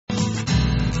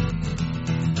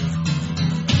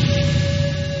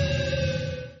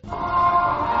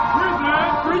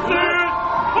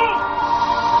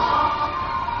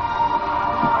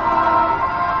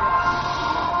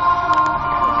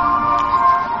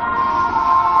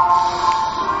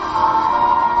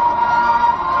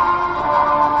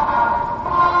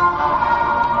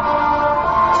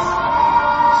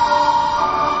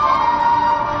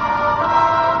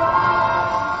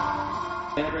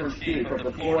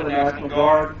Florida National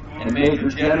Guard and Major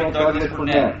General Douglas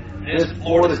Burnett, this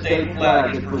Florida state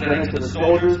flag is presented to the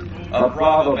soldiers of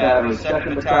Bravo Battery,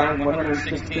 2nd Battalion,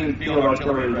 116th Field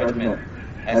Artillery Regiment.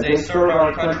 As they serve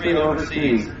our country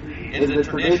overseas, it is a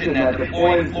tradition that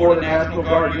deploying Florida National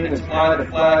Guard units fly the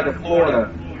flag of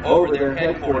Florida over their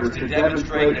headquarters to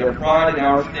demonstrate their pride in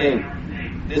our state.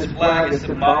 This flag is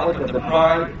symbolic of the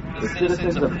pride the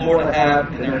citizens of Florida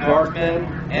have in their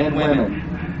guardsmen and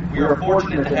women. We are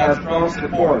fortunate to have strong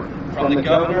support from the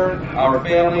governor, our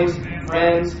families,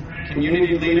 friends,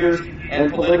 community leaders,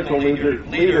 and political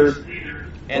leaders,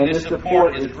 and this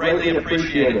support is greatly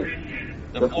appreciated.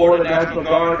 The Florida National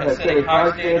Guard has set a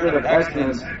high standard of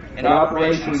excellence in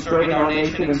operations serving our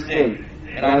nation and state,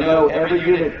 and I know every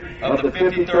unit of the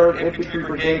 53rd Infantry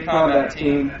Brigade Combat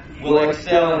Team will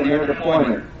excel in their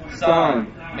deployment. Signed,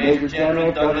 Major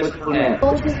General Douglas Burnett.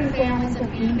 Soldiers and families of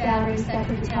Field Battery,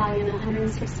 2nd Battalion,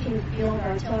 116th Field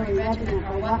Artillery Regiment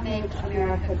are what make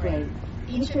America great.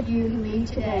 Each of you who lead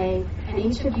today, and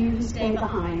each of you who stay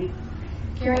behind,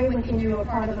 carry within you a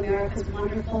part of America's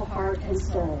wonderful heart and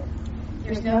soul.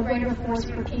 There's no greater force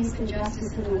for peace and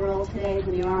justice in the world today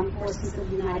than the armed forces of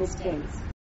the United States.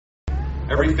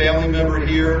 Every family member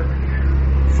here,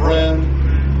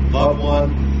 friend, loved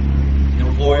one,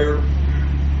 employer,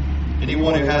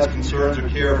 anyone who has concerns or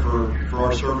care for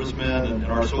our servicemen and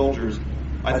our soldiers,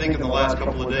 I think in the last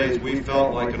couple of days we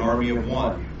felt like an army of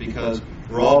one, because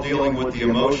we're all dealing with the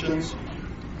emotions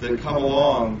that come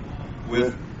along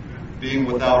with being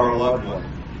without our loved one,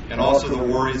 and also the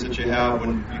worries that you have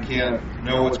when you can't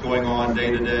know what's going on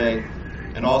day to day,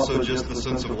 and also just the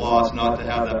sense of loss not to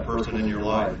have that person in your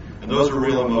life. And those are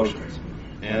real emotions.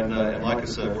 And like I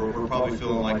said, we're probably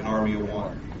feeling like an army of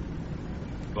one,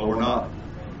 but we're not.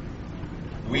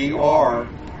 We are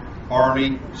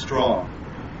Army strong.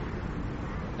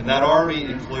 And that Army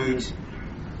includes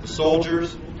the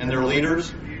soldiers and their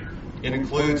leaders, it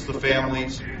includes the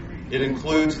families, it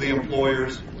includes the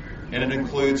employers, and it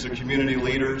includes the community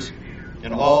leaders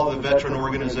and all the veteran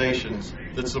organizations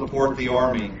that support the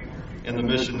Army and the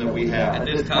mission that we have. At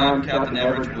this time, Captain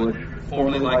Everett would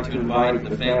formally like to invite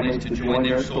the families to join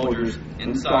their soldiers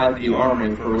inside the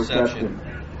Armory for a reception.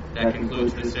 That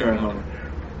concludes this ceremony.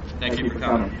 Thank you for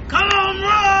coming. Come on,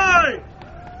 right!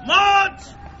 March!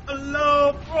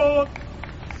 Along road!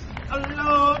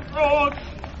 Along road!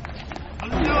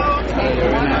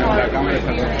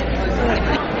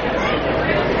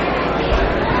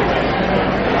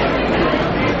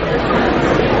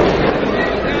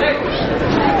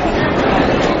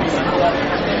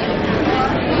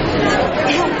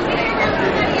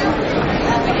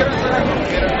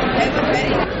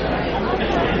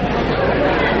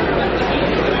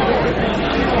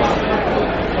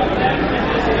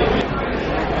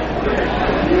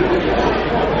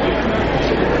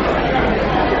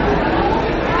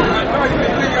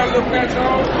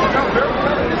 Look at